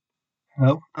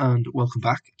Hello and welcome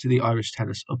back to the Irish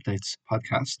Tennis Updates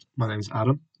podcast. My name is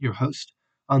Adam, your host.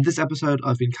 On this episode,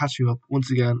 I've been catching up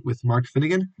once again with Mark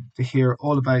Finnegan to hear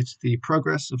all about the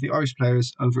progress of the Irish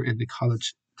players over in the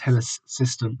college tennis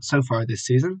system so far this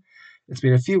season. It's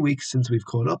been a few weeks since we've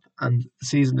caught up, and the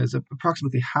season is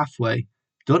approximately halfway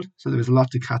done, so there's a lot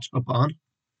to catch up on.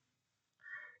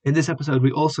 In this episode,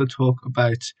 we also talk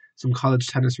about some college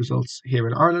tennis results here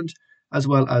in Ireland, as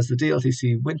well as the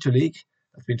DLTC Winter League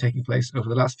that's been taking place over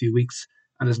the last few weeks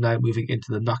and is now moving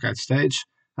into the knockout stage.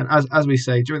 And as we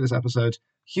say during this episode,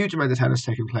 huge amount of tennis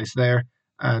taking place there,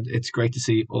 and it's great to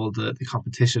see all the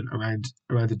competition around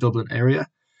the Dublin area.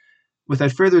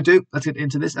 Without further ado, let's get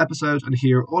into this episode and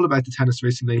hear all about the tennis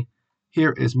recently.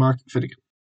 Here is Mark Finnegan.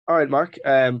 All right, Mark.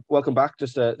 Welcome back.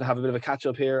 Just to have a bit of a catch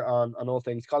up here on all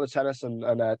things college tennis and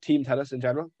team tennis in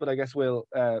general. But I guess we'll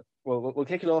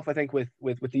kick it off. I think with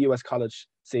the US college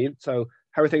scene. So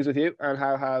how are things with you, and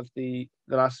how have the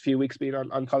last few weeks been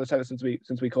on college tennis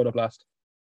since we caught up last?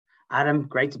 Adam,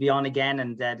 great to be on again,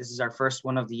 and this is our first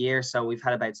one of the year. So we've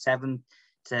had about 7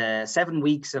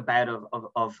 weeks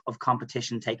of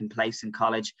competition taking place in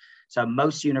college. So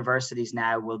most universities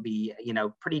now will be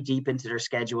pretty deep into their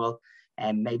schedule.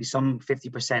 And maybe some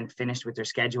 50% finished with their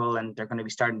schedule, and they're going to be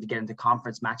starting to get into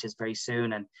conference matches very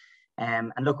soon.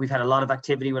 And look, we've had a lot of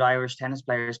activity with Irish tennis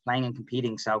players playing and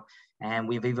competing. So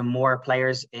we have even more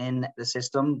players in the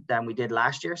system than we did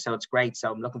last year. So it's great.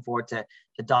 So I'm looking forward to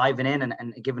diving in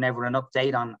and giving everyone an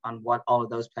update on what all of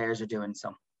those players are doing.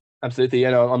 So absolutely,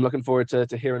 I'm looking forward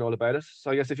to hearing all about it. So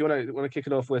I guess if you want to kick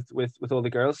it off with all the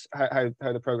girls, how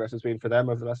the progress has been for them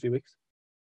over the last few weeks.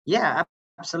 Yeah,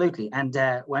 absolutely. And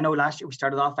I know last year we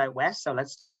started off out west, so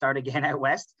let's start again out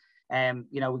west.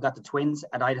 We got the twins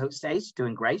at Idaho State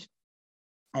doing great.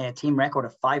 Team record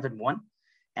of 5-1.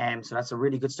 So that's a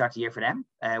really good start to the year for them.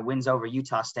 Wins over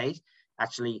Utah State.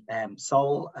 Actually,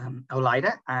 Sol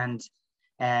Olaida and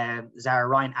Zara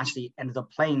Ryan actually ended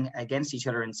up playing against each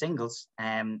other in singles,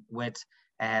 with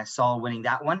Sol winning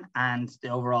that one, and the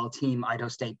overall team Idaho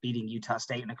State beating Utah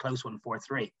State in a close one,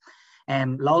 4-3.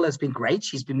 Lola's been great.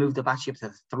 She's been moved up actually up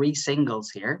to 3 singles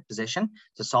here position.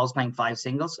 So Sol's playing 5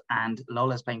 singles and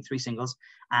Lola's playing 3 singles,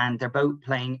 and they're both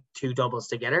playing 2 doubles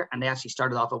together, and they actually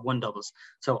started off at 1 doubles.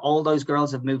 So all those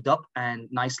girls have moved up and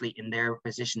nicely in their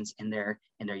positions in their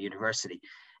university.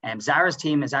 Zara's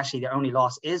team is actually, their only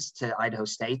loss is to Idaho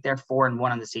State. They're 4-1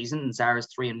 on the season, and Zara's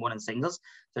 3-1 in singles.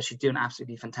 So she's doing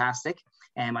absolutely fantastic.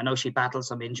 I know she battled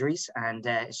some injuries, and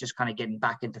it's just kind of getting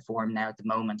back into form now at the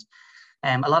moment.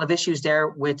 A lot of issues there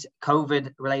with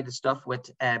COVID-related stuff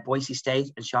with Boise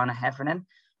State and Shauna Heffernan.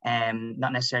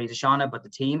 Not necessarily the Shauna, but the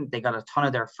team. They got a ton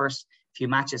of their first few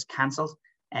matches cancelled.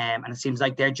 And it seems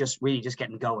like they're just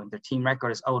getting going. Their team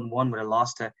record is 0-1 with a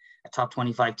loss to a top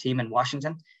 25 team in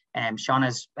Washington.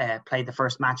 Shauna's played the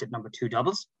first match at number 2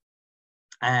 doubles.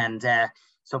 And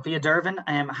Sophia Dervin,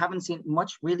 I haven't seen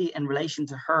much really in relation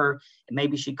to her.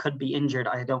 Maybe she could be injured.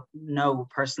 I don't know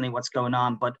personally what's going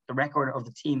on, but the record of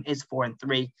the team is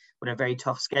 4-3 with a very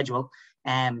tough schedule.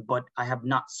 But I have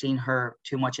not seen her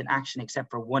too much in action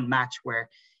except for one match where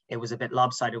it was a bit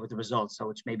lopsided with the results, so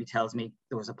which maybe tells me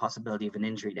there was a possibility of an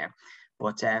injury there.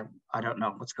 But I don't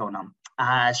know what's going on.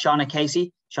 Shauna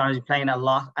Casey. Shauna's been playing a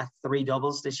lot at 3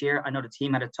 doubles this year. I know the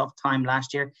team had a tough time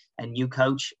last year. A new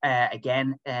coach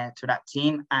again to that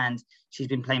team, and she's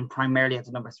been playing primarily at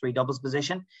the number 3 doubles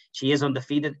position. She is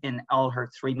undefeated in all her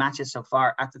 3 matches so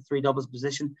far at the 3 doubles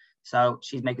position. So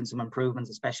she's making some improvements,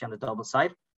 especially on the double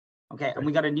side. Okay, and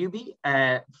we got a newbie,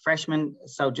 freshman,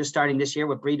 so just starting this year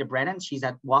with Breda Brennan. She's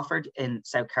at Wofford in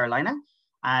South Carolina,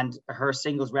 and her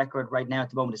singles record right now at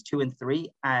the moment is 2-3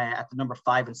 at the number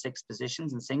 5 and 6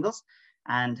 positions in singles,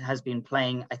 and has been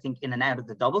playing, I think, in and out of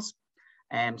the doubles.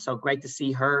 So great to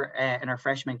see her in her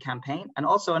freshman campaign. And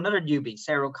also another newbie,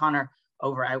 Sarah O'Connor,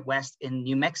 over out west in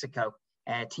New Mexico.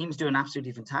 Team's doing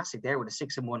absolutely fantastic there with a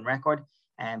 6-1 record.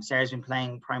 Sarah's been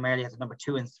playing primarily at the number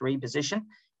 2 and 3 position.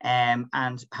 And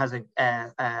has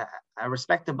a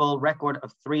respectable record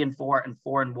of 3-4 and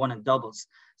 4-1 in doubles.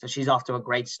 So she's off to a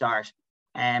great start.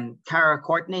 Cara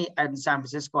Courtney in San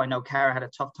Francisco. I know Cara had a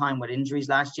tough time with injuries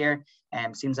last year.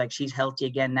 Seems like she's healthy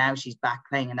again now. She's back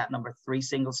playing in that number 3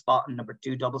 single spot and number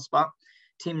 2 double spot.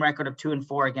 Team record of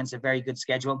 2-4 against a very good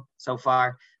schedule so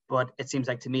far. But it seems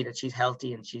like to me that she's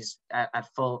healthy and she's at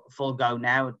full go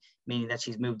now, meaning that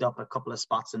she's moved up a couple of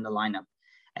spots in the lineup.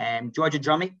 Georgia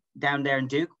Drummy down there in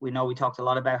Duke. We know we talked a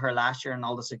lot about her last year and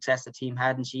all the success the team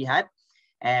had and she had.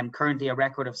 Currently a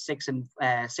record of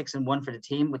 6-1 for the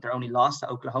team, with their only loss to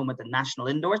Oklahoma at the National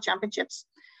Indoor Championships.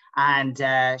 And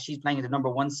she's playing at the number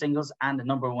 1 singles and the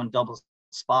number 1 doubles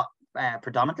spot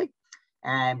predominantly.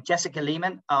 Jessica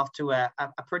Lehman off to a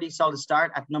pretty solid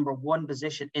start at number 1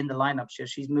 position in the lineup. So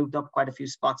she's moved up quite a few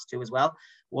spots too as well.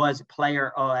 Was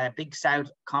Big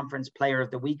South Conference Player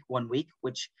of the Week 1 week,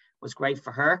 which was great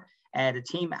for her. The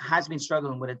team has been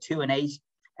struggling with a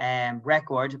 2-8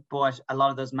 record, but a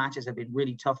lot of those matches have been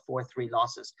really tough 4-3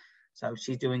 losses. So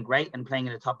she's doing great and playing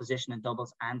in the top position in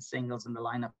doubles and singles in the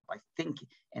lineup. I think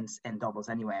in doubles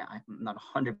anyway. I'm not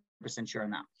 100% sure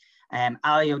on that.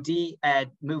 Ali O'D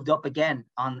moved up again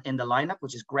in the lineup,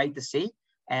 which is great to see.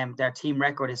 Their team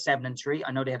record is 7-3.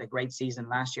 I know they had a great season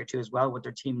last year too as well with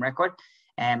their team record.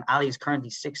 Ali is currently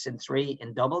 6-3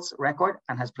 in doubles record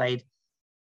and has played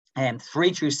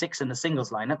 3 through 6 in the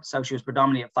singles lineup. So she was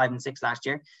predominantly at 5 and 6 last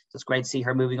year. So it's great to see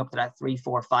her moving up to that 3,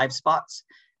 4, 5 spots.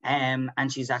 And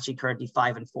she's actually currently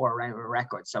 5 and 4 around her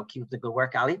record. So keep the good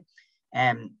work, Ali.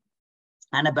 Anna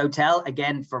Botel,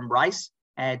 again from Rice.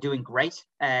 Doing great.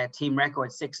 Team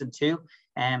record 6-2.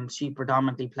 She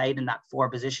predominantly played in that 4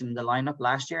 position in the lineup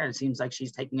last year, and it seems like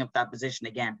she's taking up that position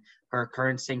again. Her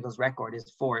current singles record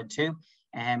is 4-2,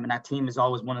 and that team is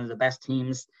always one of the best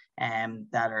teams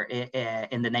that are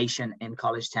in the nation in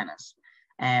college tennis.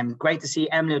 Great to see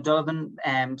Emily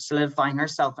O'Donovan solidifying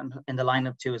herself in the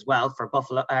lineup too as well for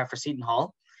Seton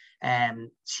Hall.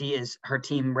 Her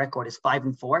team record is 5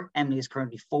 and 4. Emily is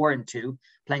currently 4 and 2,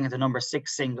 playing at the number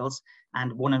 6 singles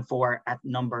and 1 and 4 at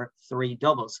number 3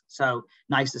 doubles. So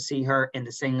nice to see her in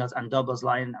the singles and doubles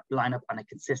lineup on a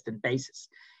consistent basis.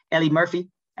 Ellie Murphy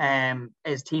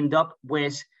is teamed up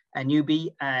with a newbie,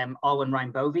 Alwyn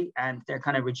Ryan-Bovey, and they're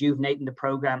kind of rejuvenating the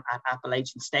program at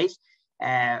Appalachian State.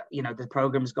 The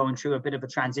program is going through a bit of a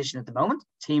transition at the moment.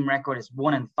 Team record is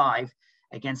 1 and 5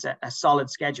 against a solid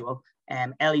schedule.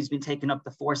 Ellie's been taking up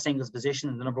the 4 singles position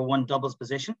and the number 1 doubles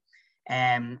position.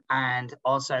 And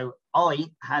also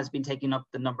Ollie has been taking up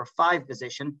the number 5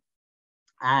 position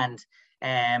and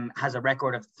has a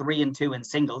record of 3 and 2 in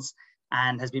singles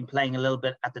and has been playing a little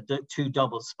bit at the 2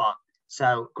 doubles spot.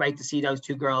 So great to see those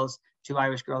 2 girls, 2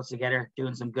 Irish girls together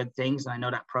doing some good things. And I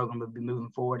know that program will be moving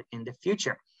forward in the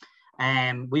future.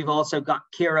 We've also got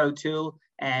Kira O'Toole,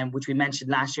 which we mentioned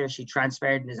last year. She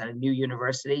transferred and is at a new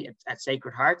university at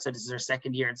Sacred Heart. So this is her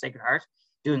 2nd year at Sacred Heart.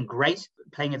 Doing great,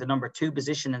 playing at the number 2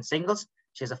 position in singles.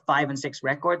 She has a 5 and 6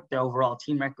 record. The overall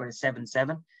team record is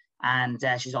 7-7. And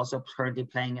she's also currently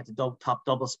playing at the top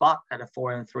double spot at a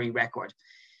 4 and 3 record.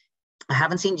 I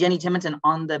haven't seen Jenny Timonton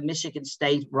on the Michigan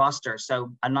State roster,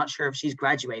 so I'm not sure if she's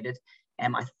graduated.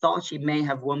 I thought she may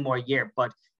have 1 more year,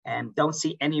 but don't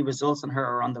see any results on her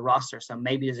or on the roster. So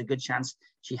maybe there's a good chance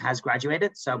she has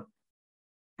graduated. So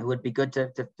it would be good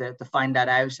to find that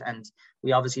out. And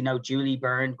we obviously know Julie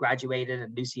Byrne graduated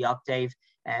and Lucy Octave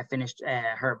finished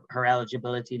her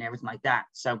eligibility and everything like that.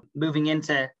 So moving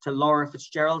into Laura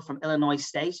Fitzgerald from Illinois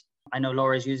State. I know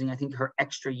Laura is using, I think, her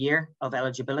extra year of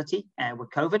eligibility with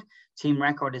COVID. Team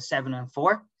record is 7 and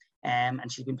 4.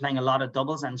 And she's been playing a lot of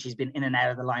doubles and she's been in and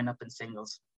out of the lineup in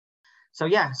singles. So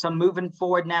yeah, so moving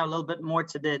forward now a little bit more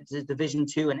to the Division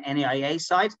 2 and NAIA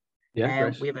side.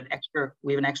 Yeah, we have an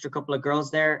extra couple of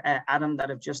girls there, Adam, that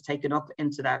have just taken up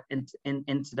into that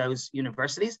into those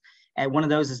universities. One of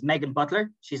those is Megan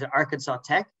Butler. She's at Arkansas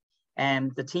Tech.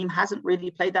 The team hasn't really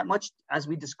played that much, as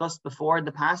we discussed before in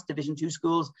the past. Division 2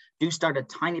 schools do start a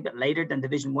tiny bit later than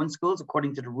Division 1 schools,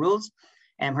 according to the rules.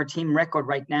 Her team record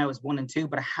right now is 1 and 2,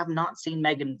 but I have not seen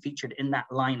Megan featured in that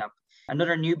lineup.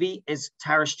 Another newbie is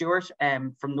Tara Stewart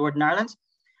from Northern Ireland.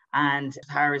 And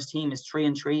Tara's team is 3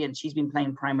 and 3, and she's been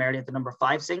playing primarily at the number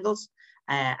 5 singles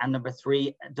and number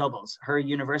 3 doubles. Her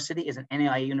university is an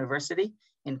NAIA university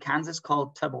in Kansas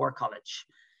called Tabor College.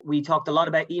 We talked a lot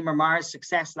about Emer Marr's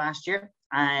success last year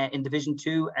in Division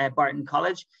 2 at Barton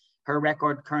College. Her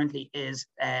record currently is,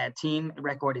 team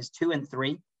record is 2 and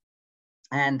 3.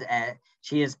 And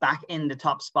she is back in the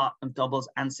top spot of doubles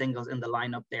and singles in the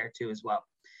lineup there too as well.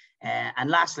 And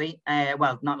lastly,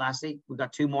 not lastly, we've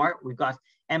got 2 more. We've got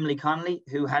Emily Connolly,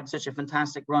 who had such a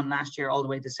fantastic run last year all the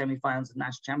way to semifinals of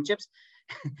national championships.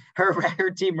 her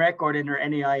team record in her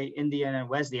NAIA Indiana and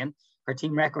Wesleyan, her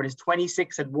team record is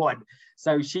 26 and 1.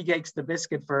 So she takes the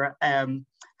biscuit for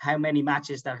how many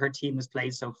matches that her team has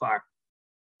played so far.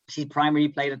 She primarily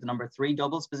played at the number 3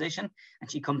 doubles position,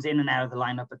 and she comes in and out of the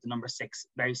lineup at the number 6,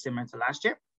 very similar to last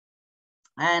year.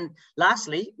 And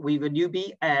lastly, we have a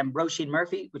newbie, Roisin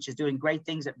Murphy, which is doing great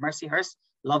things at Mercyhurst,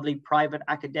 lovely private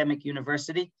academic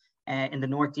university in the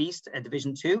Northeast,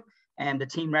 Division 2. And the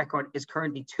team record is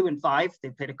currently 2 and 5.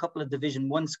 They've played a couple of Division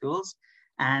 1 schools.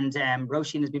 And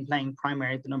Roisin has been playing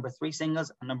primarily at the number 3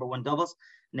 singles and number 1 doubles.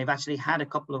 And they've actually had a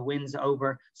couple of wins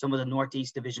over some of the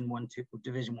Northeast Division 1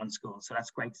 schools. So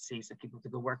that's great to see. So keep up the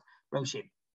good work, Roisin.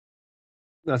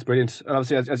 That's brilliant. And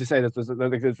obviously, as you say, there's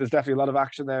definitely a lot of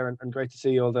action there, and great to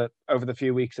see all the over the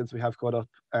few weeks since we have caught up.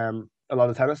 A lot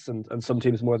of tennis, and some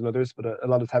teams more than others, but a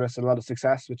lot of tennis and a lot of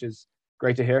success, which is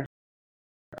great to hear.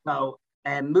 So,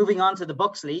 moving on to the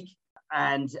Bucks League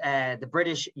and the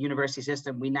British university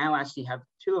system, we now actually have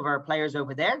two of our players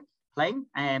over there playing.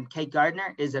 Kate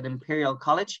Gardner is at Imperial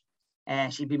College.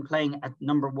 She's been playing at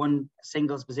number one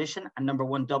singles position and number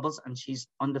one doubles, and she's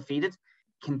undefeated.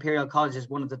 Imperial College is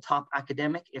one of the top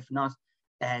academic, if not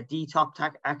the top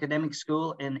academic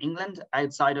school in England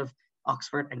outside of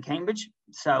Oxford and Cambridge.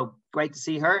 So great to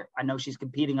see her. I know she's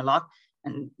competing a lot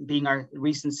and being our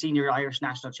recent senior Irish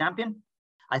national champion.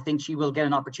 I think she will get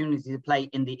an opportunity to play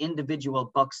in the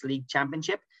individual Bucks League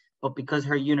Championship, but because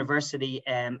her university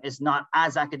is not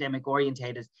as academic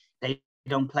orientated, they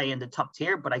don't play in the top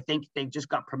tier, but I think they've just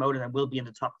got promoted and will be in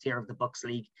the top tier of the Bucks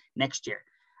League next year.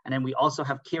 And then we also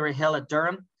have Kira Hill at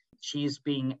Durham. She's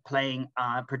been playing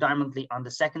predominantly on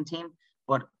the second team,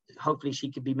 but hopefully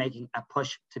she could be making a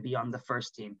push to be on the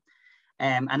first team.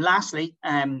 And lastly,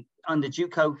 on the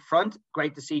JUCO front,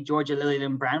 great to see Georgia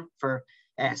Lillian Brown for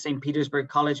St. Petersburg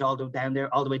College all the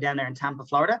way down there in Tampa,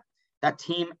 Florida. That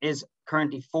team is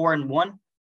currently 4-1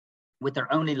 with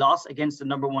their only loss against the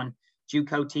number one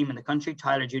JUCO team in the country,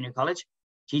 Tyler Junior College.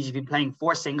 Gigi's been playing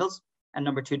 4 singles and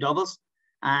number 2 doubles.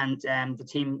 And the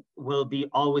team will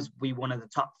always be one of the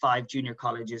top 5 junior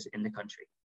colleges in the country.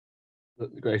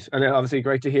 Great, and obviously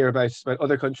great to hear about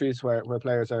other countries where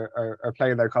players are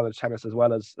playing their college tennis as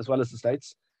well as the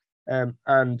States. And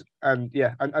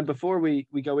before we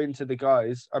go into the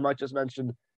guys, I might just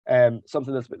mention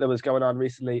something that was going on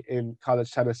recently in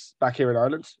college tennis back here in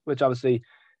Ireland, which obviously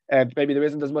maybe there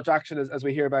isn't as much action as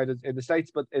we hear about it in the States,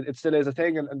 but it still is a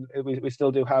thing, and we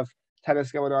still do have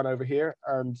tennis going on over here.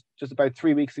 And just about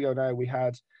 3 weeks ago now, we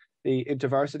had the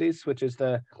InterVarsities, which is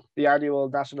the annual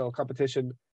national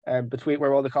competition between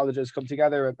where all the colleges come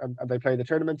together and they play the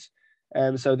tournament.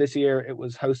 So this year it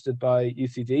was hosted by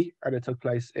UCD, and it took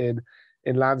place in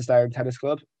Lansdowne Tennis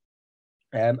Club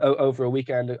over a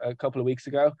weekend a couple of weeks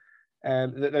ago.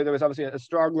 There was obviously a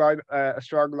strong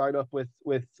lineup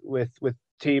with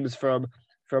teams from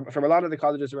a lot of the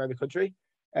colleges around the country.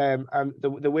 And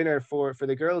the winner for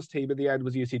the girls team in the end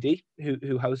was UCD,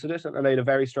 who hosted it, and they had a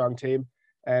very strong team.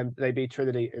 They beat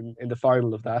Trinity in the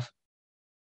final of that.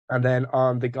 And then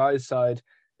on the guys' side,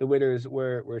 the winners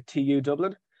were TU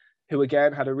Dublin, who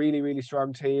again had a really, really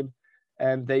strong team.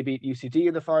 And they beat UCD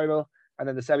in the final. And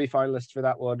then the semi-finalists for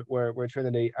that one were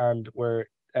Trinity and were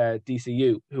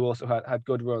DCU, who also had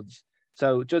good runs.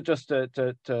 So just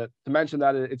to mention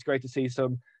that, it's great to see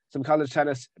some college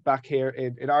tennis back here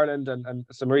in Ireland, and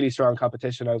some really strong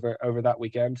competition over that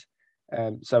weekend.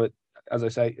 So as I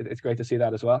say, it's great to see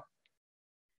that as well.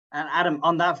 And Adam,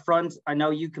 on that front, I know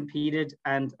you competed,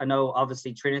 and I know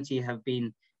obviously Trinity have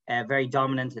been very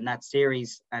dominant in that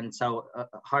series, and so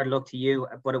hard luck to you.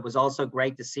 But it was also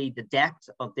great to see the depth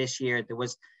of this year. There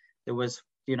was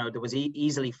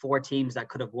easily 4 teams that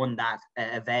could have won that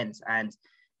event, and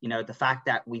the fact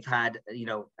that we've had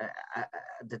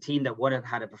the team that won it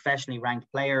had a professionally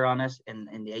ranked player on it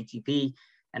in the ATP,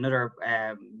 another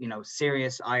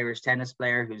serious Irish tennis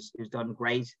player who's done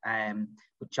great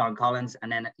with John Collins,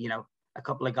 and then a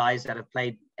couple of guys that have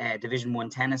played Division 1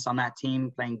 tennis on that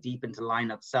team, playing deep into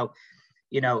lineups. So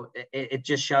it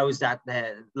just shows that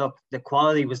the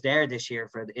quality was there this year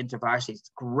for the InterVarsity.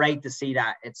 It's great to see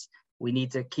that. We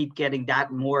need to keep getting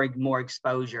that more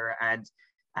exposure and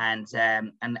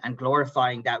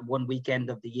glorifying that one weekend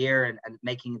of the year and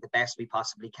making it the best we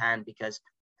possibly can, because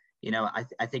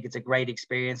I think it's a great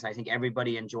experience. I think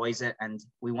everybody enjoys it, and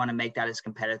we want to make that as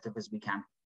competitive as we can.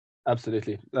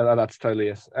 Absolutely, that's totally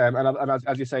it. And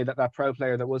as you say, that pro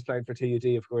player that was playing for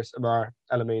TUD, of course, Amar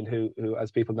Elamine, who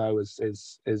as people know is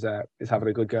having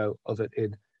a good go of it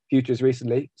in futures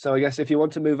recently. So I guess if you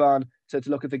want to move on to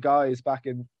look at the guys back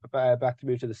to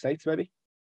move to the States, maybe.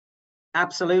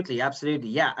 Absolutely,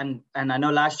 yeah, and I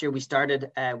know last year we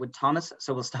started with Thomas,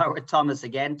 so we'll start with Thomas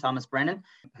again. Thomas Brennan,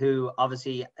 who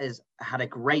obviously had a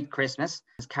great Christmas,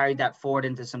 has carried that forward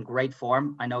into some great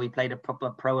form. I know he played a couple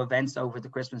of pro events over the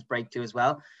Christmas break too as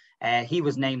well. He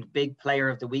was named Big Player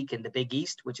of the Week in the Big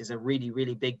East, which is a really,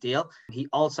 really big deal. He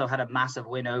also had a massive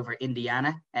win over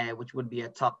Indiana, which would be a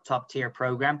top tier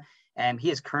program. He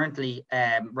is currently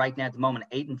right now at the moment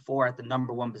 8-4 at the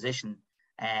number 1 position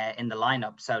in the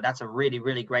lineup. So that's a really,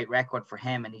 really great record for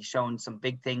him. And he's shown some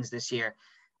big things this year,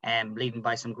 leading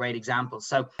by some great examples.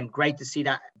 So great to see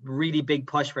that really big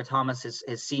push for Thomas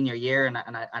his senior year. And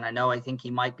I think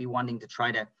he might be wanting to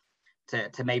try to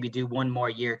to maybe do one more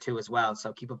year too as well.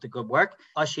 So keep up the good work.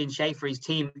 Oisin Schaefer's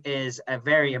team is a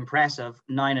very impressive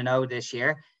 9-0 this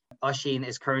year. Oisin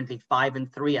is currently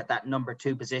 5-3 at that number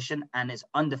 2 position and is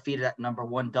undefeated at number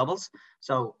 1 doubles.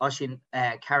 So Oisin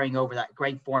carrying over that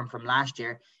great form from last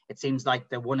year. It seems like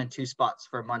the 1 and 2 spots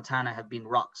for Montana have been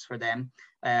rocks for them,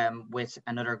 with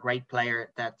another great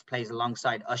player that plays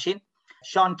alongside Oisin.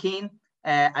 Sean Keane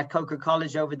at Coker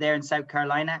College over there in South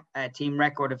Carolina, a team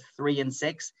record of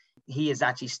 3-6. He has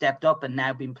actually stepped up and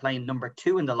now been playing number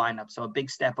 2 in the lineup. So a big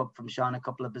step up from Sean, a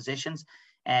couple of positions.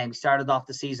 He started off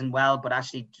the season well, but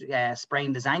actually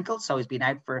sprained his ankle. So he's been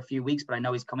out for a few weeks, but I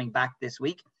know he's coming back this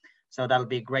week. So that'll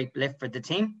be a great lift for the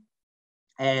team.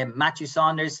 Matthew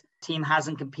Saunders' team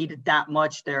hasn't competed that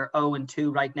much. They're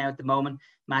 0-2 right now at the moment.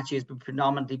 Matthew has been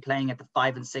predominantly playing at the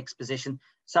 5 and 6 position.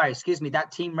 Sorry, excuse me.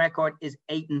 That team record is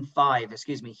 8-5.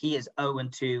 Excuse me. He is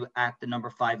 0-2 at the number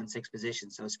 5 and 6 position.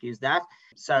 So excuse that.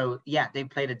 So yeah, they've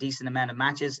played a decent amount of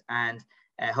matches, and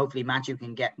hopefully Matthew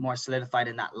can get more solidified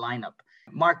in that lineup.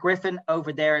 Mark Griffin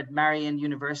over there at Marian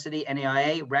University,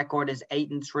 NAIA, record is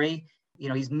 8-3. You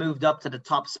know, he's moved up to the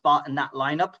top spot in that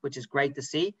lineup, which is great to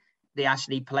see. They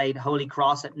actually played Holy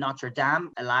Cross at Notre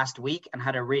Dame last week and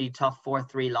had a really tough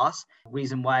 4-3 loss. The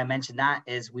reason why I mentioned that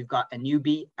is we've got a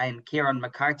newbie in Kieran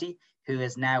McCarthy, who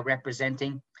is now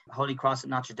representing Holy Cross at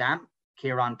Notre Dame.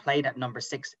 Kieran played at number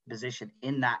 6 position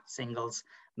in that singles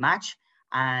match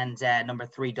and number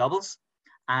 3 doubles.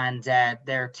 And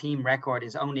their team record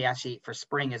is only actually for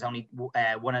spring is only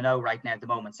 1-0 right now at the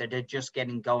moment. So they're just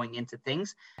getting going into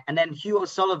things. And then Hugh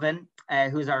O'Sullivan,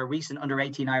 who's our recent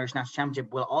under-18 Irish National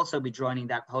Championship, will also be joining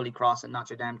that Holy Cross and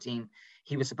Notre Dame team.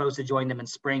 He was supposed to join them in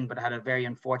spring, but had a very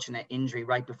unfortunate injury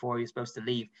right before he was supposed to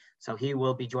leave. So he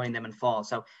will be joining them in fall.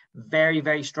 So very,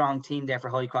 very strong team there for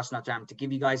Holy Cross and Notre Dame. To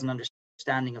give you guys an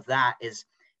understanding of that is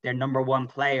their number 1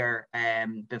 player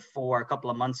before a couple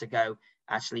of months ago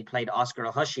actually played Oscar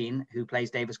O'Hushin, who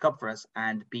plays Davis Cup for us,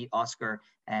 and beat Oscar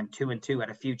 2-2 at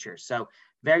a future. So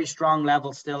very strong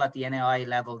level still at the NAI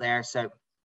level there. So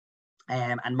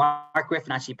and Mark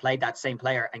Griffin actually played that same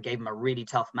player and gave him a really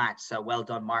tough match. So well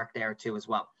done, Mark, there too as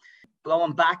well.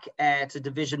 Going back to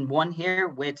Division 1 here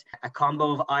with a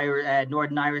combo of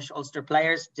Northern Irish Ulster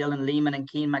players, Dylan Lehman and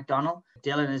Cian McDonald.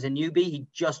 Dylan is a newbie. He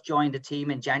just joined the team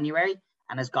in January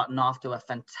and has gotten off to a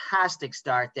fantastic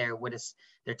start there with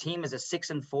their team is a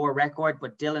 6-4 record,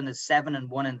 but Dylan is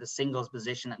 7-1 in the singles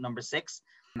position at number 6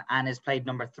 and has played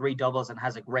number 3 doubles and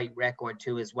has a great record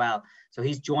too as well. So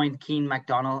he's joined Cian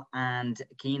McDonald, and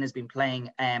Cian has been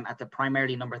playing at the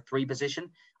primarily number 3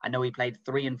 position. I know he played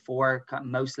 3 and 4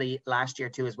 mostly last year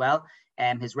too as well.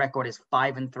 His record is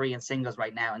 5-3 in singles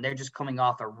right now, and they're just coming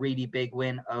off a really big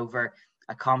win over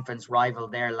a conference rival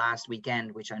there last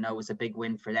weekend, which I know was a big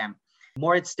win for them.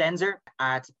 Moritz Stenzer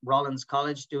at Rollins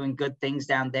College doing good things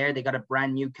down there. They got a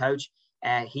brand new coach.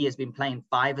 He has been playing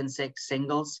 5 and 6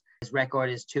 singles. His record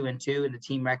is 2-2 and the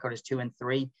team record is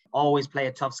 2-3. Always play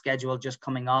a tough schedule, just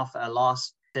coming off a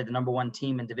loss to the number 1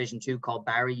 team in Division 2 called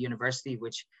Barry University,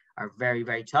 which are very,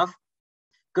 very tough.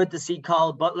 Good to see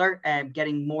Carl Butler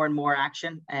getting more and more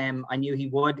action. I knew he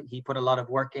would. He put a lot of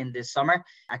work in this summer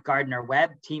at Gardner Webb.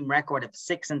 Team record of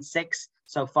 6-6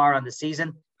 so far on the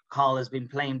season. Carl has been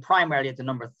playing primarily at the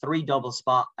number 3 double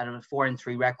spot at a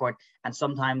 4-3 record, and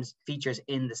sometimes features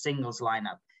in the singles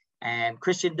lineup.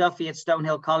 Christian Duffy at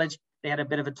Stonehill College, they had a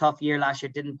bit of a tough year last year,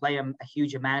 didn't play him a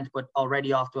huge amount, but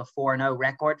already off to a 4-0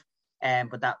 record.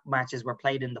 But that matches were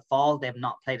played in the fall. They have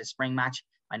not played a spring match.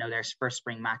 I know their first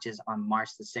spring matches on March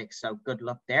the 6th, so good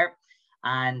luck there.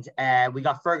 And we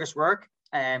got Fergus Rourke,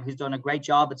 who's done a great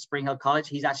job at Spring Hill College.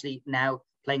 He's actually now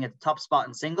playing at the top spot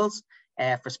in singles.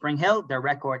 For Spring Hill, their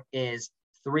record is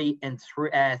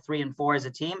 3-4 as a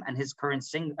team, and his current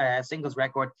singles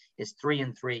record is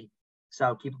 3-3.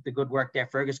 So keep up the good work there,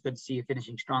 Fergus. Good to see you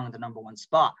finishing strong in the number 1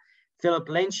 spot. Philip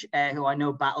Lynch, who I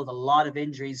know battled a lot of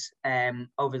injuries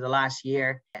over the last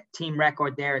year. Team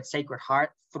record there at Sacred Heart,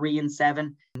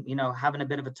 3-7. You know, having a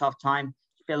bit of a tough time.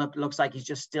 Philip looks like he's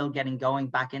just still getting going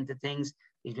back into things.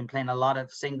 He's been playing a lot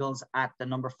of singles at the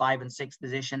number 5 and 6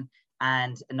 position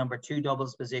and a number 2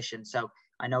 doubles position. So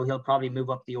I know he'll probably move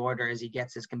up the order as he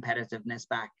gets his competitiveness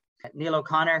back. Neil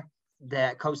O'Connor,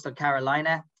 the Coastal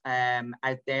Carolina,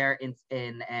 out there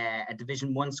in a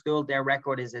Division 1 school, their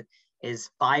record is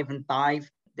 5-5.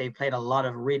 They've played a lot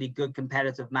of really good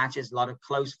competitive matches, a lot of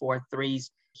close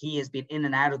 4-3s. He has been in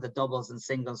and out of the doubles and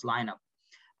singles lineup.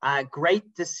 Great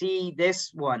to see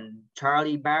this one,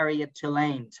 Charlie Barry at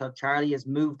Tulane. So Charlie has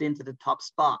moved into the top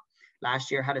spot.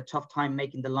 Last year had a tough time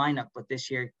making the lineup, but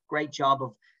this year, great job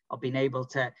of being able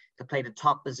to play the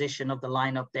top position of the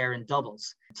lineup there in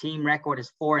doubles. Team record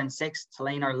is 4-6.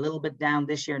 Tulane are a little bit down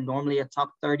this year, normally a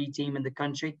top 30 team in the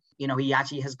country. You know,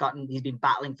 he's been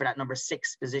battling for that number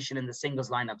 6 position in the singles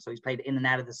lineup. So he's played in and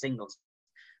out of the singles.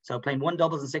 So playing 1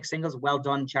 doubles and 6 singles, well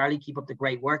done, Charlie. Keep up the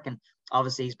great work. And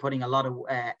obviously he's putting a lot of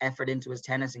effort into his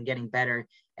tennis and getting better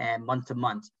month to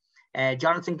month.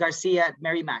 Jonathan Garcia at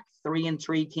Merrimack,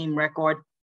 3-3 team record,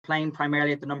 playing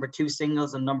primarily at the number 2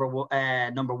 singles and number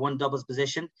 1 doubles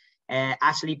position.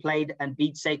 Actually played and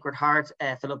beat Sacred Heart,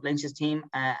 Philip Lynch's team,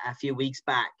 a few weeks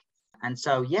back. And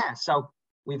so, so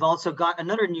we've also got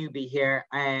another newbie here,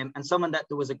 and someone that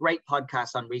there was a great podcast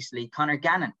on recently, Connor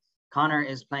Gannon. Connor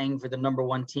is playing for the number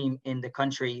 1 team in the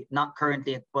country, not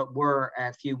currently, but were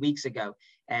a few weeks ago.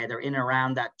 They're in and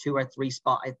around that 2 or 3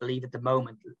 spot, I believe, at the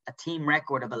moment. A team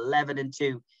record of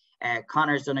 11-2.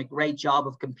 Connor's done a great job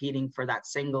of competing for that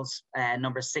singles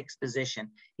number 6 position.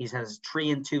 He has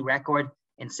 3-2 record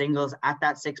in singles at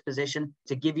that 6th position.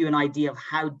 To give you an idea of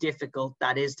how difficult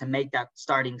that is to make that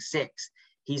starting 6,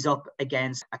 he's up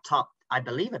against a top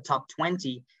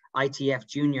 20 ITF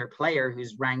junior player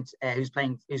who's ranked, who's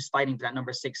fighting for that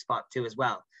number 6 spot too as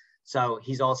well. So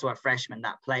he's also a freshman,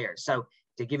 that player. So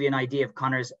to give you an idea of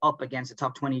Connor's up against a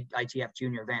top 20 ITF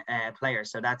junior player.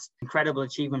 So that's incredible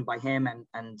achievement by him.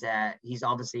 And he's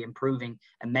obviously improving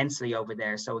immensely over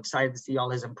there. So excited to see all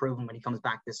his improvement when he comes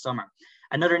back this summer.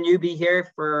 Another newbie here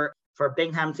for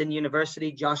Binghamton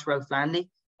University, Josh Roflandi.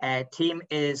 Team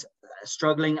is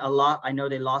struggling a lot. I know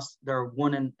they lost their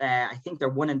 1 and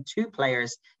 2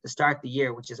 players to start the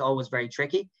year, which is always very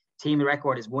tricky. Team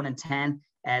record is 1-10.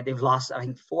 They've lost, I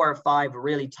think, 4 or 5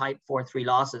 really tight 4-3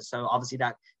 losses. So obviously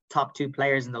that top 2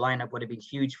 players in the lineup would have been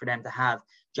huge for them to have.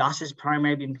 Josh has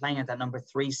primarily been playing at that number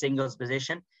 3 singles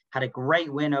position. Had a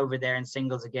great win over there in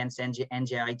singles against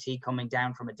NJIT, coming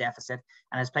down from a deficit,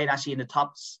 and has played actually in the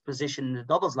top position in the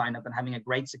doubles lineup and having a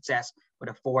great success with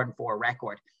a 4-4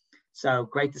 record. So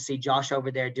great to see Josh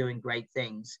over there doing great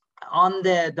things. On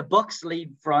the Bucks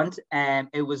lead front,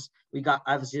 we got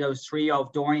obviously those trio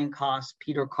of Dorian Koss,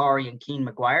 Peter Corey, and Keane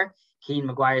McGuire. Keane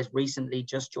McGuire has recently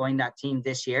just joined that team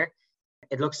this year.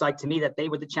 It looks like to me that they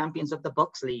were the champions of the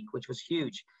Bucks League, which was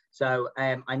huge. So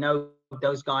I know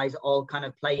those guys all kind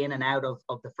of play in and out of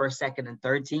the first, second, and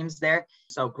third teams there.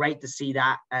 So great to see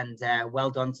that, and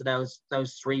well done to those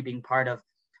 3 being part of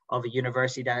a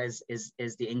university that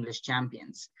is the English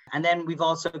champions. And then we've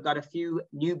also got a few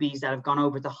newbies that have gone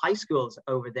over to high schools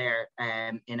over there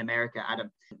in America, Adam.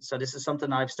 So this is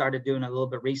something I've started doing a little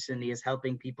bit recently, is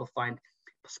helping people find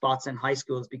spots in high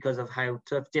schools because of how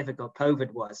difficult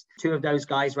COVID was. 2 of those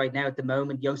guys right now at the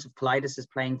moment, Joseph Kalidas is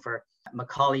playing for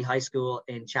Macaulay High School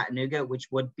in Chattanooga,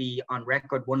 which would be on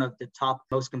record one of the top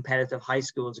most competitive high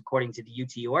schools according to the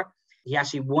UTR. He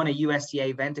actually won a USTA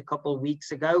event a couple of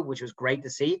weeks ago, which was great to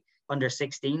see, under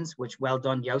 16s, which well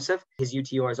done, Joseph. His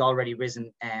UTR has already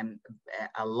risen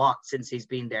a lot since he's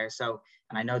been there. So,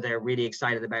 and I know they're really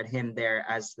excited about him there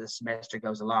as the semester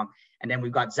goes along. And then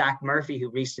we've got Zach Murphy, who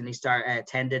recently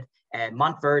attended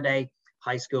Montverde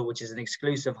High School, which is an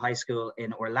exclusive high school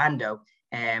in Orlando.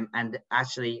 And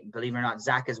actually, believe it or not,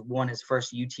 Zach has won his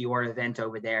first UTR event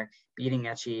over there, beating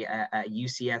actually a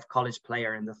UCF college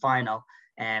player in the final,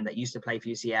 that used to play for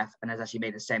UCF and has actually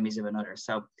made the semis of another.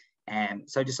 So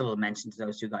just a little mention to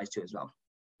those 2 guys too as well.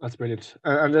 That's brilliant.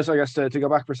 And just, I guess, to go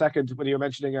back for a second, when you were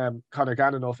mentioning Connor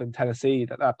Gannon off in Tennessee,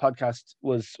 that podcast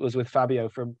was with Fabio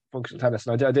from Functional Tennis.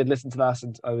 And I did listen to that,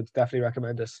 and I would definitely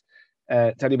recommend it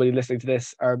to anybody listening to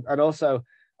this. And also,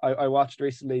 I watched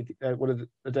recently, a little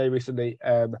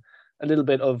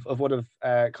bit of one of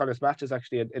Connor's matches,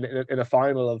 actually, in a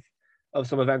final of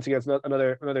some events against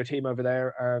another team over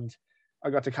there. And I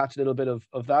got to catch a little bit of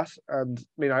that. And I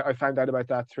mean, I found out about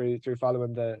that through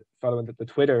following the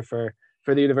Twitter for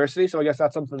the university. So I guess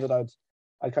that's something that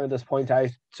I'd kind of just point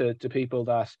out to people,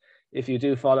 that if you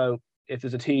do follow, if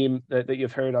there's a team that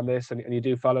you've heard on this and you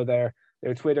do follow their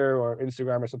Twitter or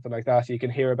Instagram or something like that, you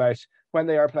can hear about when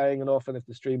they are playing, and often if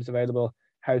the stream's available,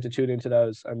 how to tune into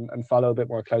those and follow a bit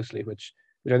more closely, which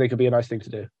I think would be a nice thing to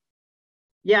do.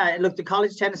 Yeah, look, the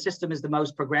college tennis system is the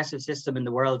most progressive system in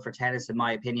the world for tennis, in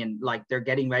my opinion. Like, they're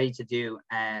getting ready to do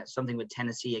something with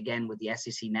Tennessee again with the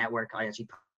SEC network. I actually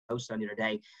posted on the other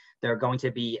day. They're going to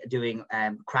be doing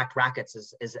Cracked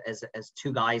Rackets as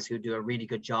 2 guys who do a really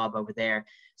good job over there.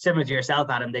 Similar to yourself,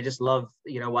 Adam, they just love,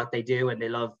 what they do, and they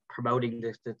love promoting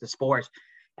the sport.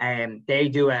 They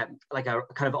do a kind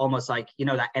of almost like,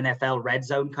 that NFL Red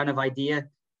Zone kind of idea,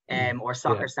 or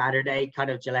Soccer Saturday,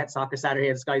 kind of Gillette Soccer Saturday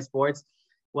at Sky Sports.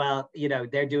 Well,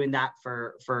 they're doing that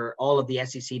for all of the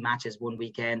SEC matches one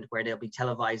weekend, where they'll be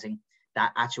televising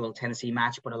that actual Tennessee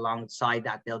match, but alongside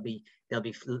that, they'll be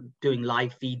doing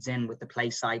live feeds in with the play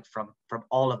site from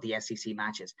all of the SEC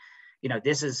matches. You know,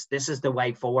 this is the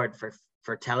way forward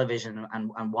for television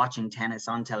and watching tennis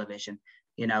on television,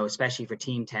 you know, especially for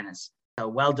team tennis. So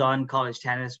well done, college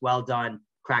tennis, well done,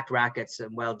 Cracked Rackets,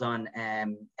 and well done,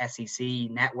 SEC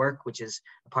Network, which is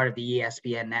a part of the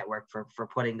ESPN network, for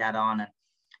putting that on.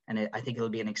 And I think it'll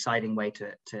be an exciting way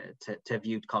to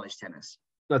view college tennis.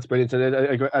 That's brilliant.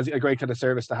 A great kind of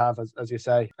service to have, as you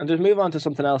say. And just move on to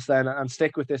something else then, and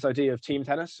stick with this idea of team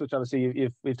tennis, which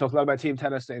obviously we've talked a lot about team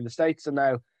tennis in the States, and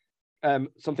now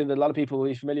something that a lot of people will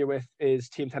be familiar with is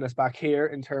team tennis back here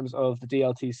in terms of the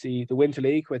DLTC, the Winter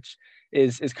League, which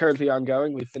is currently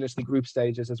ongoing. We've finished the group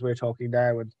stages as we're talking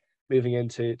now, and moving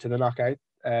into the knockout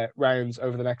rounds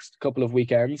over the next couple of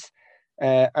weekends.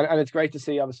 And it's great to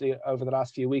see, obviously, over the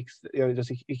last few weeks, you know,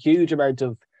 there's a huge amount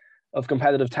of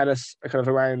competitive tennis kind of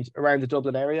around the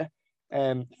Dublin area.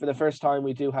 For the first time,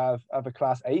 we do have a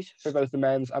class 8 for both the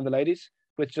men's and the ladies,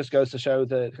 which just goes to show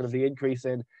the kind of the increase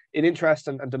in interest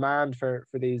and demand for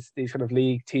these kind of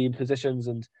league team positions.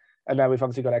 And now we've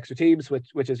obviously got extra teams,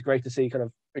 which is great to see kind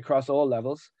of across all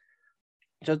levels.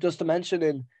 Just to mention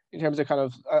in terms of kind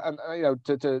of you know,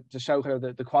 to show kind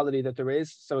of the quality that there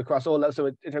is. So across all levels, so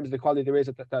in terms of the quality there is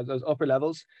at those upper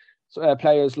levels, so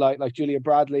players like Julian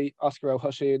Bradley, Oscar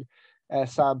O'Hushin,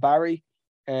 Sam Barry,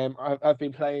 I've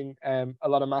been playing a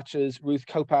lot of matches. Ruth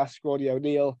Copas, Gráinne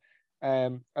O'Neill,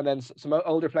 and then some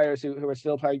older players who are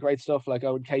still playing great stuff, like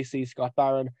Owen Casey, Scott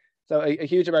Barron. So a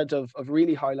huge amount of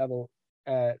really high level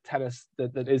tennis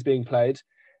that is being played.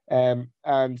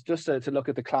 And just to look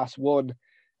at the class 1,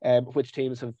 which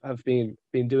teams have been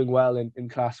doing well in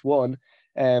class 1.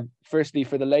 Firstly,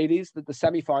 for the ladies, the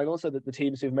semi-finals, so that the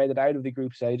teams who've made it out of the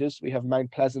group stages, we have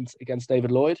Mount Pleasant against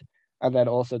David Lloyd, and then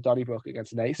also Donnybrook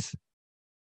against Naas.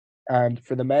 And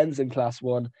for the men's in class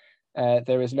 1,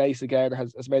 there is Naas again,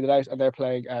 has made it out, and they're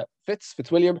playing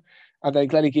Fitzwilliam, and then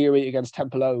Glenageary against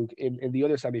Templeogue in the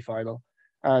other semi-final.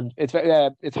 And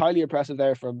it's highly impressive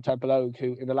there from Templeogue,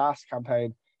 who in the last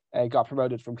campaign got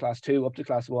promoted from class 2 up to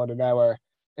class 1, and now are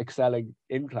excelling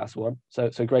in class 1. So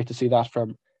great to see that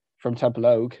from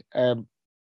Templeogue. And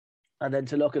then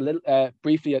to look a little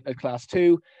briefly at class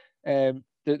 2,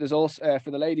 there's also for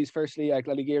the ladies, firstly,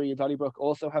 Glenageary and Donnybrook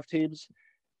also have teams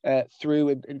through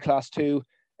in class 2.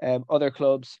 Other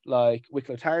clubs like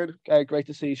Wicklow Town, great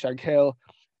to see. Shankill,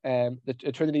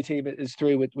 the Trinity team is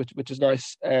through, which is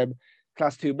nice.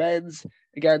 Class 2 men's,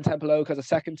 again, Templeogue has a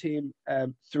second team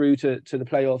through to the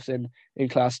playoffs in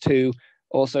class 2.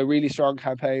 Also really strong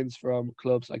campaigns from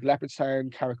clubs like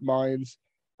Leopardstown, Carrick Mines,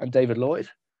 and David Lloyd.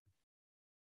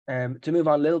 To move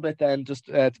on a little bit then, just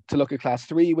to look at class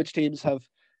 3, which teams have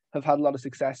had a lot of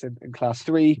success in class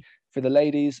 3. For the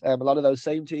ladies, a lot of those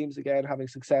same teams, again, having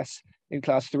success in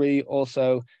class 3.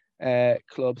 Also,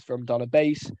 clubs from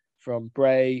Donabate, from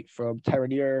Bray, from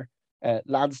Terranure,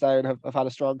 Lansdowne have had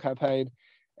a strong campaign.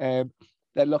 Then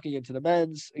looking into the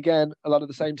men's, again, a lot of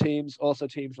the same teams. Also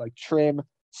teams like Trim,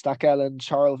 Stackellen,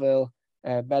 Charleville,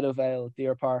 Meadowvale,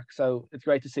 Deer Park. So it's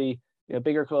great to see, you know,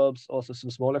 bigger clubs, also some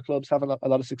smaller clubs having a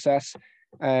lot of success.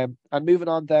 And moving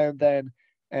on down then,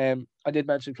 I did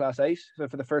mention class 8. So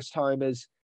for the first time is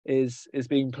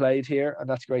being played here, and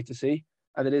that's great to see.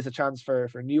 And it is a chance for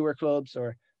newer clubs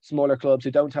or smaller clubs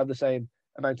who don't have the same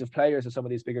amount of players as some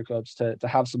of these bigger clubs to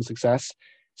have some success.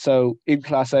 So in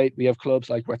class 8, we have clubs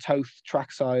like Ratoath,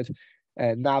 Trackside,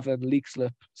 Navan,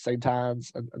 Leixlip, St.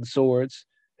 Anne's, and Swords,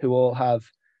 who all have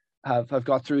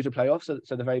got through to playoffs.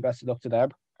 So the very best of luck to them.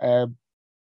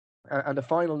 And the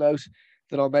final note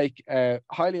that I'll make,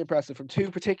 highly impressive from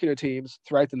 2 particular teams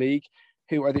throughout the league,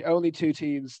 who are the only 2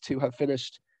 teams to have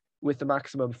finished with the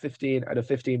maximum 15 out of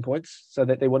 15 points. So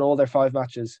that they won all their 5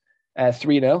 matches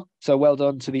 3-0. So well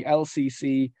done to the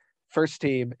LCC first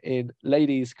team in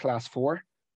ladies class 4,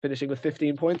 finishing with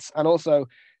 15 points. And also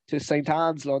to St.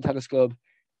 Anne's Lawn Tennis Club,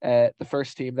 the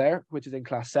first team there, which is in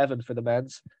class 7 for the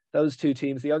men's. Those 2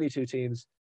 teams, the only 2 teams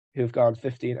who've gone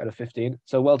 15 out of 15.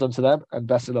 So well done to them, and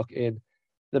best of luck in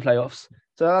the playoffs.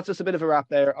 So that's just a bit of a wrap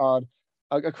there on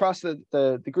across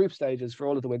the group stages for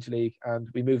all of the Winter League, and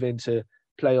we move into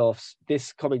playoffs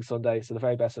this coming Sunday. So the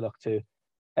very best of luck to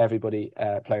everybody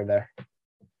playing there.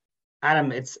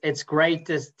 Adam, it's great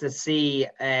to see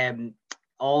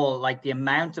all, like, the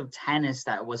amount of tennis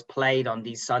that was played on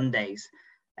these Sundays.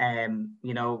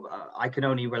 You know, I can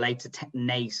only relate to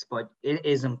Naas, but it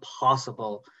is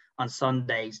impossible on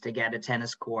Sundays to get a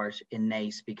tennis court in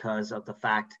Naas because of the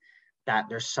fact that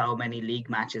there's so many league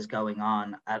matches going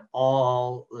on at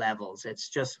all levels. It's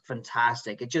just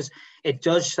fantastic. It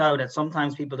does show that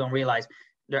sometimes people don't realize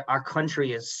our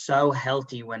country is so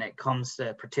healthy when it comes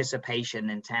to participation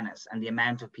in tennis and the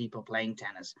amount of people playing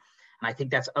tennis. And I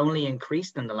think that's only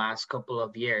increased in the last couple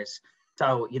of years.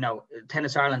 So,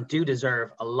 Tennis Ireland do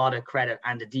deserve a lot of credit,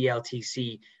 and the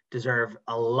DLTC deserve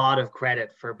a lot of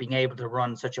credit for being able to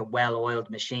run such a well-oiled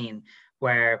machine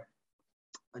where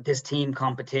this team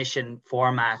competition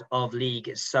format of league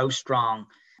is so strong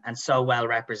and so well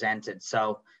represented.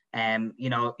 So,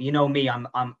 me,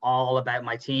 I'm all about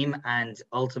my team, and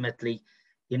ultimately,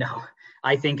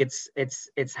 I think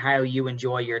it's how you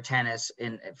enjoy your tennis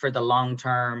for the long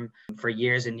term, for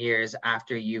years and years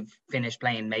after you've finished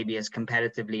playing, maybe as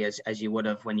competitively as you would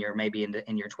have when you're maybe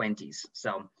in your 20s.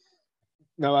 So.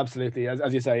 No, absolutely.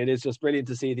 As you say, it is just brilliant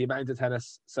to see the amount of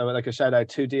tennis. So, like, a shout out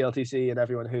to DLTC and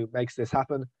everyone who makes this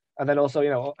happen. And then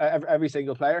also, every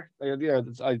single player.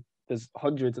 There's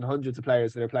hundreds and hundreds of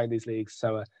players that are playing these leagues.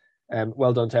 So,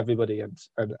 well done to everybody. And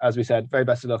as we said, very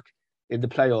best of luck in the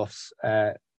playoffs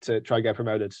to try and get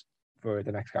promoted for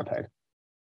the next campaign.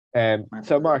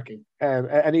 So, Mark,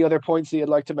 any other points that you'd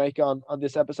like to make on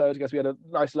this episode? I guess we had a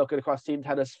nice look at across team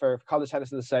tennis for college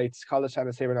tennis in the States, college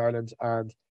tennis here in Ireland,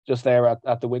 and just there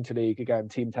at the Winter League, again,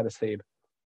 team tennis theme.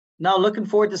 No, looking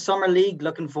forward to Summer League,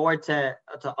 looking forward to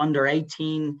under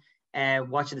 18,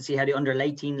 watching to see how the under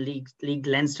 18 league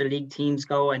Leinster League teams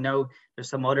go. I know there's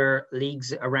some other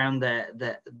leagues around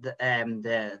the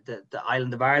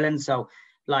island of Ireland. So,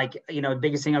 the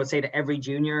biggest thing I would say to every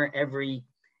junior,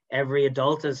 every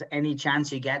adult, is any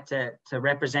chance you get to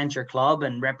represent your club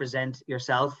and represent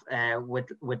yourself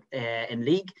in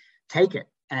league, take it.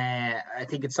 I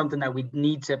think it's something that we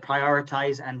need to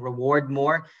prioritize and reward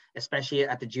more, especially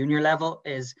at the junior level,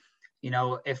 is,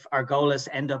 if our goal is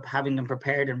to end up having them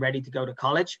prepared and ready to go to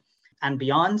college and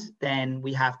beyond, then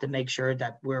we have to make sure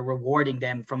that we're rewarding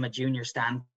them from a junior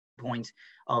standpoint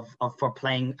for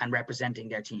playing and representing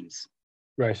their teams.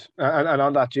 Right. And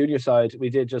on that junior side, we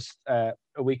did just a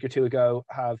week or two ago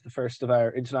have the first of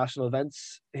our international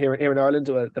events here in Ireland,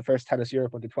 the first Tennis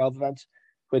Europe Under 12 event,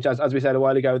 which, as we said a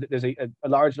while ago, there's a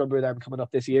large number of them coming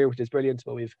up this year, which is brilliant.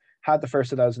 But we've had the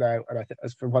first of those now, and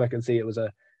as from what I can see, it was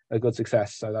a good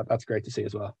success. So that's great to see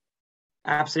as well.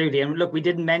 Absolutely. And look, we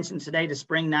didn't mention today the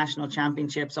Spring National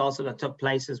Championships also that took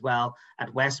place as well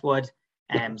at Westwood.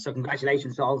 So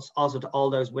congratulations also to all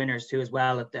those winners too as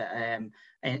well at the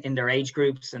in their age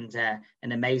groups, and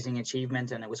an amazing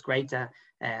achievement. And it was great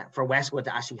for Westwood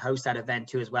to actually host that event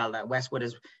too as well. That Westwood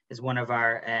is one of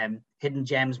our hidden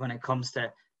gems when it comes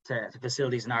to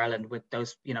facilities in Ireland, with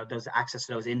those those access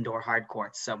to those indoor hard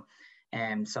courts. So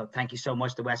thank you so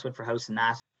much to Westwood for hosting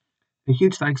that. A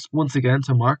huge thanks once again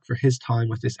to Mark for his time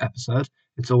with this episode.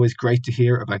 It's always great to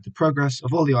hear about the progress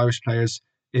of all the Irish players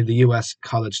in the US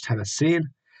college tennis scene.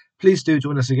 Please do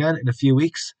join us again in a few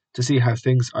weeks to see how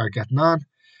things are getting on.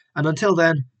 And until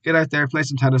then, get out there, play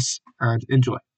some tennis, and enjoy.